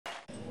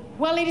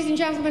Well, ladies and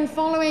gentlemen,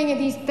 following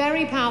these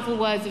very powerful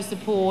words of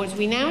support,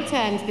 we now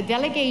turn to the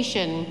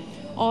delegation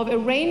of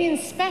Iranian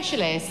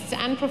specialists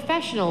and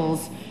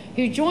professionals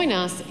who join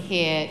us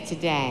here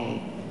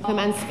today.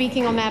 And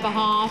speaking on their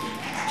behalf,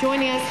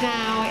 joining us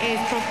now is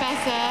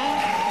Professor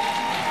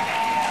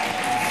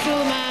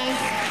Sولmaz,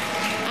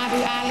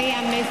 ابوعلی,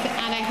 and Ms.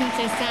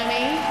 وآناهیتا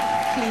Sami.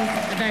 Please,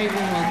 a very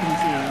warm welcome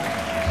to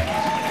you.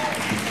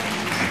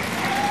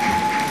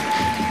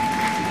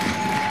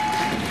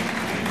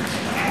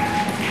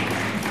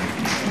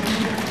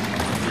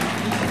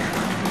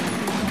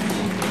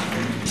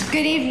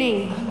 Good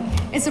evening.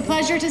 It's a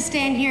pleasure to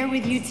stand here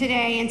with you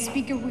today and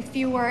speak a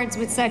few words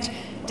with such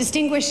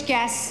distinguished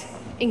guests,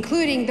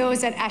 including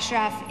those at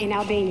Ashraf in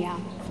Albania.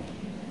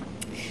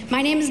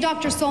 My name is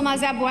Dr.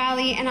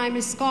 Sولمازابوعلی, and I'm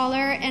a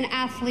scholar, an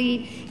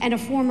athlete, and a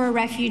former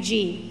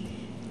refugee.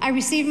 I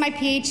received my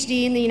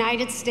PhD in the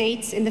United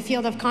States in the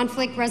field of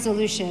conflict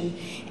resolution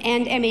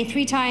and am a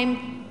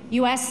three-time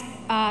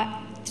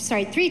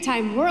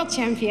world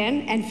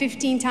champion and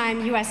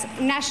 15-time U.S.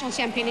 national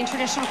champion in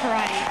traditional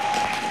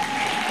karate.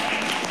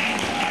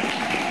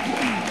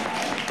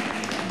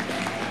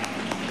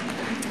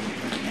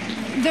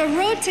 The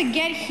road to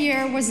get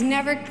here was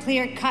never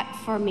clear-cut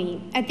for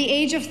me. At the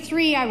age of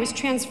 3, I was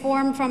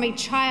transformed from a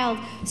child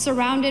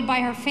surrounded by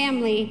her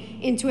family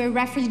into a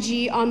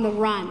refugee on the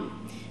run.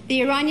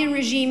 The Iranian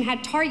regime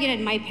had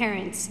targeted my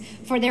parents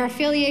for their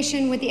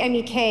affiliation with the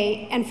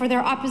MEK and for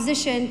their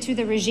opposition to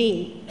the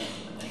regime.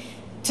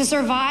 To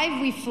survive,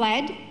 we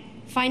fled,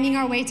 finding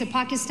our way to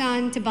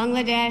Pakistan, to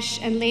Bangladesh,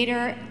 and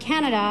later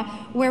Canada,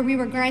 where we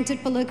were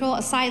granted political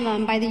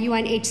asylum by the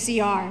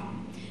UNHCR.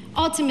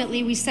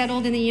 Ultimately, we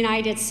settled in the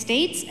United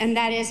States, and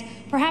that is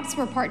perhaps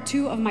where part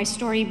 2 of my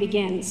story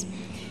begins.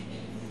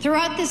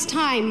 Throughout this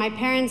time, my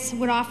parents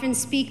would often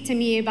speak to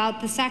me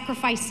about the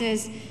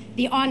sacrifices,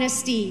 the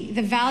honesty,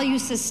 the value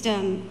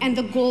system, and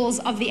the goals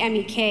of the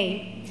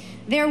MEK.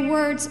 Their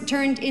words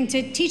turned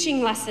into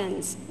teaching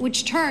lessons,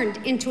 which turned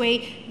into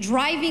a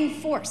driving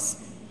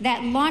force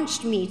that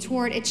launched me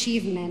toward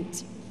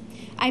achievement.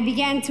 I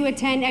began to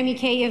attend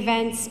MEK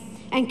events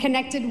and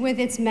connected with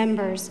its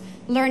members,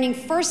 learning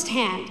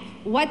firsthand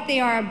what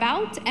they are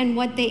about and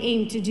what they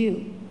aim to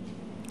do.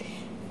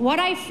 What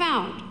I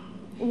found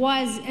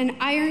was an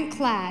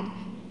ironclad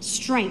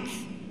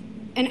strength,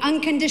 an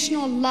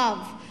unconditional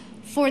love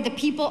for the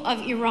people of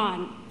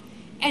Iran,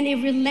 and a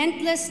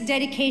relentless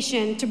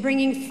dedication to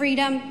bringing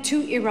freedom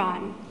to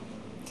Iran.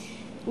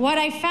 What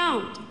I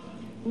found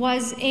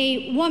was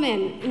a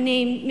woman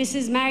named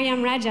Mrs.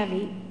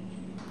 Rajvi.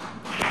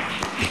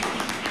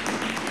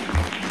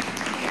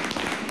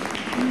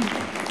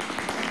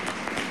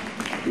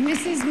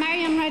 Mrs.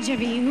 Meriem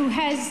Rajvi, who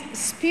has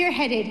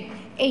spearheaded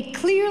a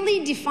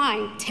clearly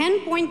defined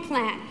 10-point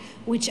plan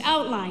which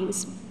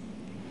outlines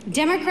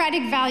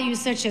democratic values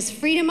such as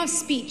freedom of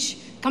speech,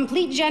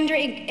 complete gender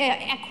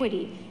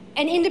equity,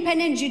 an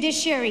independent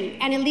judiciary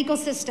and a legal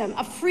system,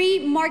 a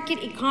free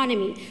market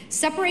economy,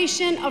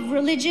 separation of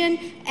religion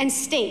and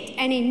state,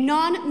 and a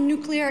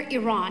non-nuclear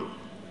Iran.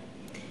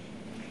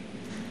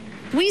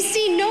 We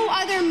see no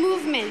other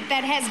movement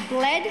that has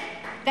bled,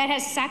 that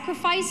has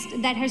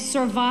sacrificed, that has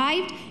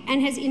survived,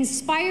 and has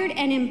inspired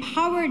and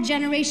empowered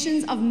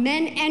generations of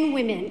men and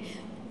women,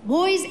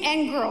 boys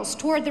and girls,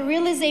 toward the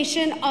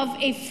realization of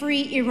a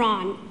free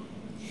Iran.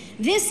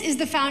 This is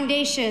the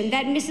foundation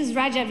that Mrs.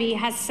 Rajvi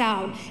has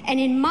sown, and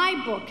in my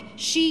book,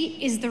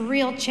 she is the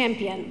real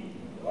champion.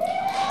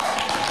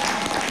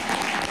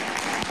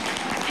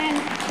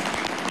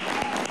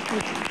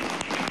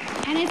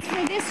 And it's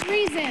for this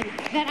reason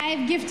that I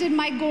have gifted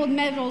my gold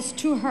medals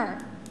to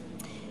her.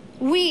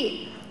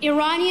 We,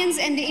 Iranians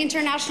and the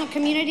international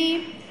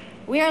community,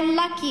 we are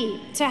lucky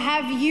to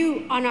have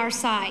you on our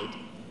side,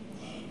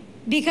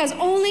 because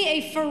only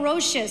a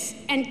ferocious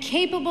and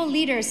capable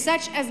leader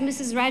such as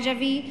Mrs.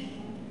 Rajvi,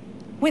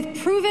 with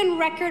proven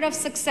record of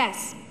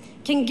success,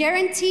 can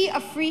guarantee a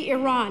free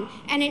Iran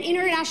and an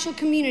international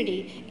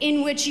community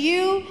in which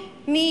you,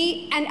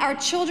 me, and our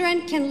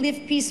children can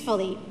live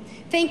peacefully.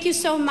 Thank you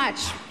so much.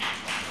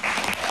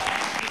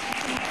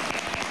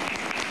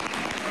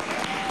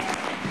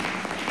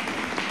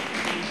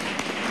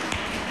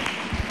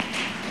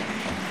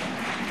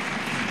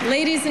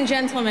 Ladies and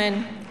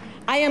gentlemen,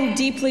 I am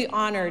deeply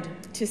honored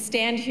to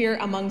stand here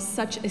among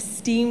such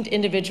esteemed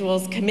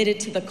individuals committed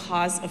to the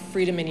cause of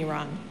freedom in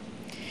Iran.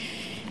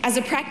 As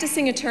a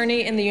practicing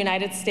attorney in the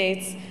United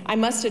States, I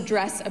must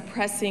address a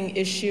pressing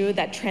issue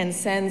that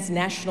transcends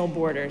national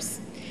borders.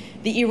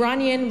 The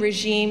Iranian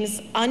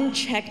regime's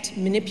unchecked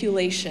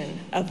manipulation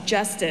of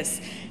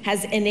justice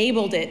has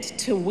enabled it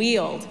to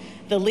wield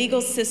the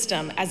legal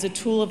system as a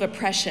tool of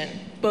oppression,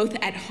 both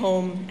at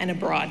home and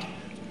abroad.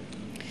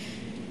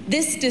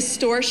 This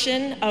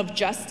distortion of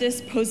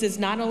justice poses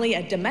not only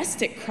a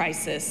domestic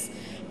crisis,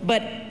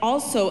 but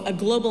also a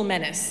global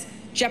menace,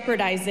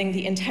 jeopardizing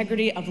the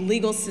integrity of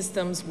legal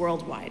systems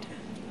worldwide.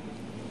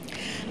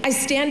 I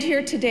stand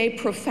here today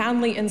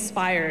profoundly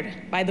inspired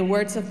by the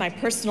words of my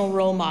personal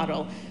role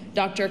model,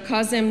 Dr.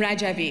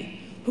 Rajvi,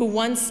 who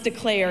once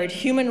declared,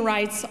 "Human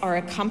rights are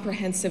a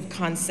comprehensive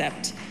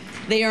concept.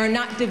 They are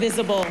not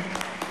divisible.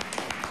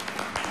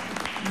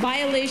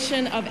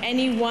 Violation of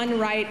any one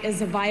right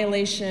is a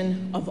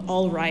violation of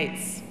all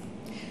rights."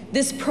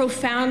 This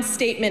profound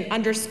statement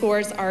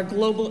underscores our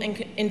global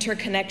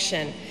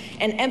interconnection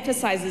and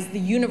emphasizes the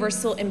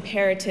universal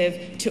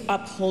imperative to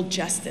uphold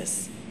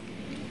justice.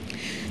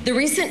 The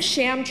recent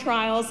sham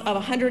trials of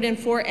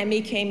 104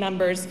 MEK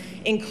members,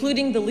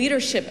 including the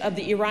leadership of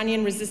the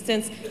Iranian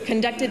resistance,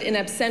 conducted in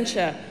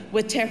absentia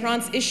with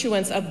Tehran's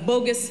issuance of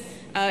bogus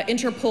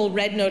Interpol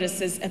red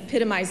notices,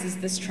 epitomizes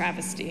this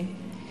travesty.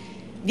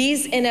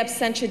 These in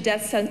absentia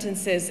death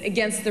sentences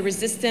against the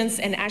resistance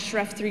and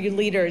Ashraf III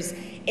leaders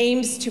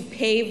aims to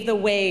pave the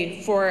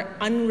way for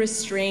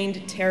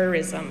unrestrained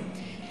terrorism.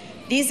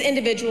 These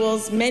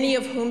individuals, many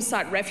of whom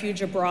sought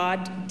refuge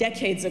abroad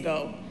decades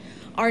ago,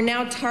 are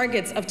now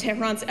targets of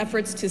Tehran's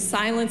efforts to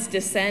silence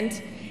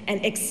dissent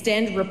and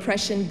extend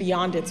repression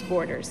beyond its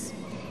borders.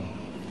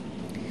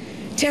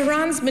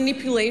 Tehran's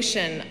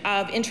manipulation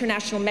of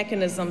international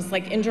mechanisms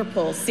like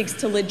Interpol seeks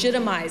to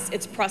legitimize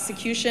its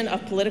prosecution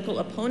of political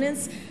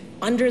opponents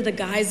under the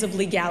guise of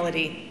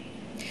legality.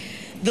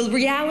 The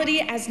reality,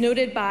 as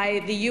noted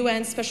by the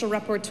UN Special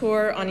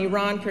Rapporteur on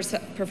Iran,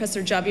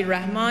 Professor Jabir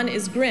Rahman,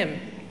 is grim.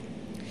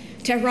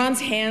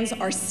 Tehran's hands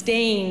are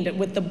stained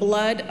with the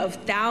blood of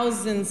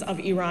thousands of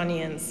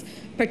Iranians,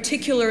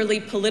 particularly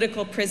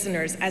political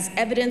prisoners, as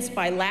evidenced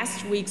by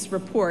last week's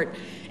report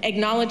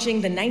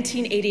acknowledging the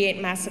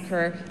 1988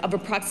 massacre of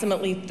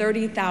approximately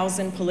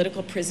 30,000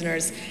 political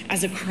prisoners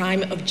as a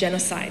crime of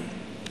genocide.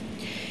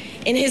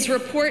 In his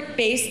report,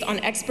 based on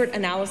expert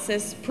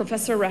analysis,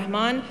 Professor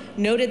Rahman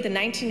noted the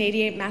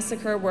 1988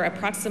 massacre, where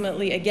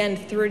approximately, again,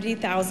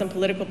 30,000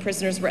 political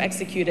prisoners were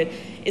executed,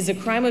 is a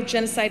crime of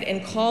genocide,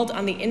 and called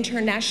on the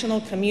international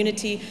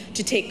community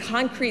to take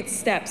concrete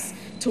steps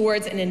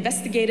towards an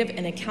investigative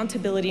and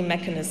accountability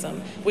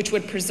mechanism, which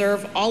would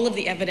preserve all of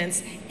the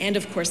evidence and,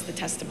 of course, the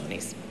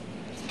testimonies.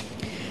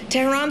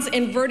 Tehran's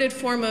inverted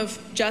form of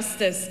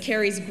justice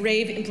carries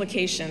grave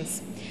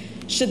implications.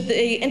 Should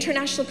the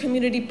international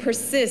community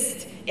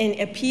persist in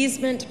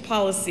appeasement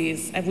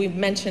policies, as we've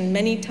mentioned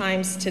many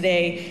times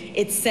today,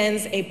 it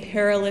sends a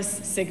perilous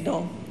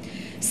signal.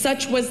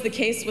 Such was the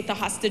case with the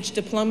hostage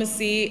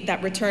diplomacy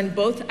that returned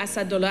both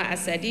Asadullah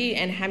Assadi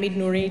and Hamid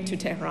Nouri to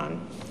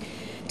Tehran.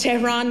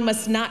 Tehran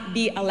must not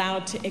be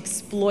allowed to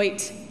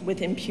exploit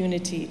with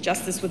impunity,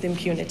 justice with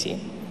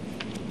impunity.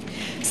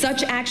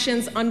 Such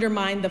actions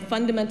undermine the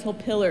fundamental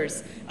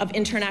pillars of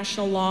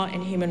international law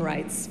and human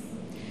rights.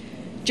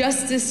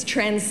 Justice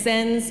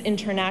transcends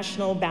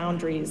international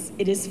boundaries.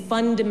 It is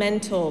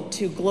fundamental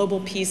to global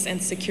peace and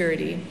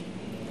security.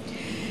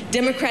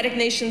 Democratic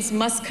nations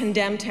must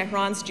condemn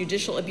Tehran's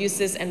judicial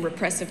abuses and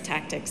repressive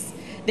tactics.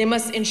 They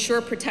must ensure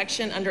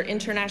protection under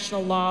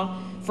international law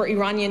for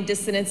Iranian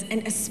dissidents,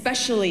 and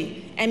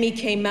especially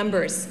MEK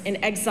members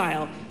in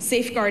exile,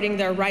 safeguarding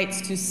their rights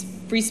to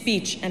free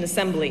speech and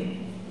assembly.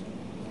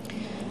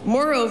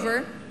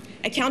 Moreover,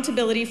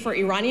 accountability for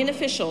Iranian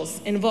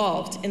officials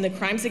involved in the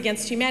crimes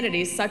against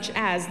humanity, such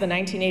as the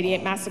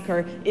 1988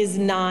 massacre, is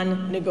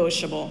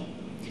non-negotiable.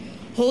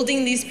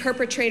 Holding these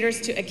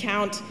perpetrators to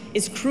account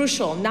is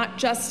crucial, not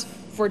just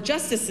for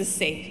justice's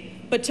sake,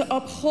 but to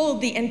uphold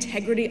the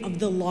integrity of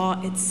the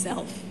law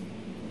itself.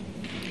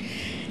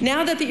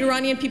 Now that the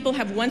Iranian people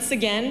have once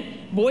again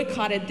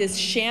boycotted this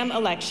sham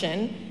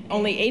election,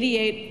 only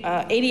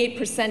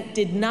 88%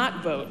 did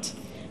not vote,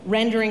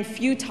 rendering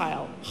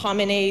futile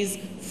Khamenei's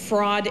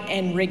fraud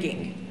and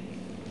rigging.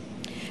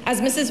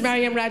 As Mrs.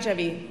 Maryam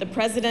Rajavi, the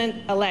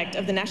president-elect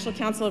of the National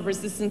Council of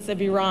Resistance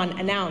of Iran,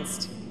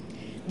 announced,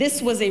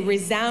 this was a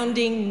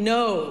resounding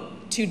no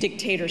to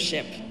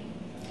dictatorship.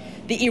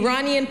 The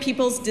Iranian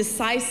people's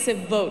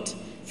decisive vote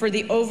for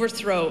the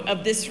overthrow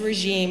of this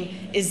regime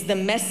is the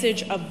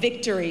message of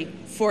victory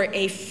for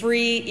a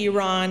free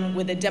Iran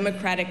with a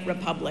democratic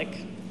republic.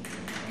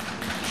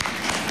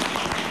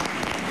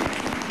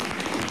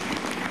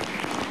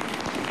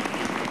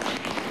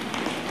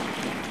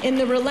 In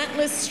the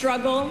relentless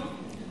struggle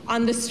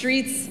on the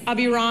streets of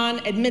Iran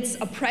amidst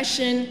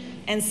oppression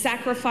and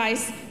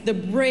sacrifice, the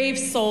brave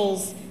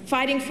souls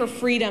fighting for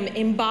freedom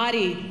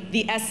embody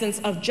the essence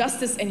of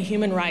justice and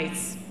human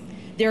rights.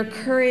 Their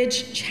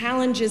courage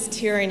challenges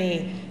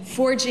tyranny,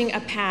 forging a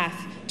path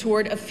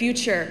toward a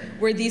future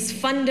where these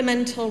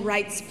fundamental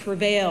rights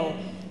prevail,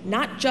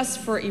 not just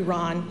for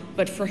Iran,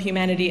 but for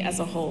humanity as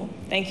a whole.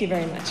 Thank you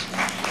very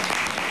much.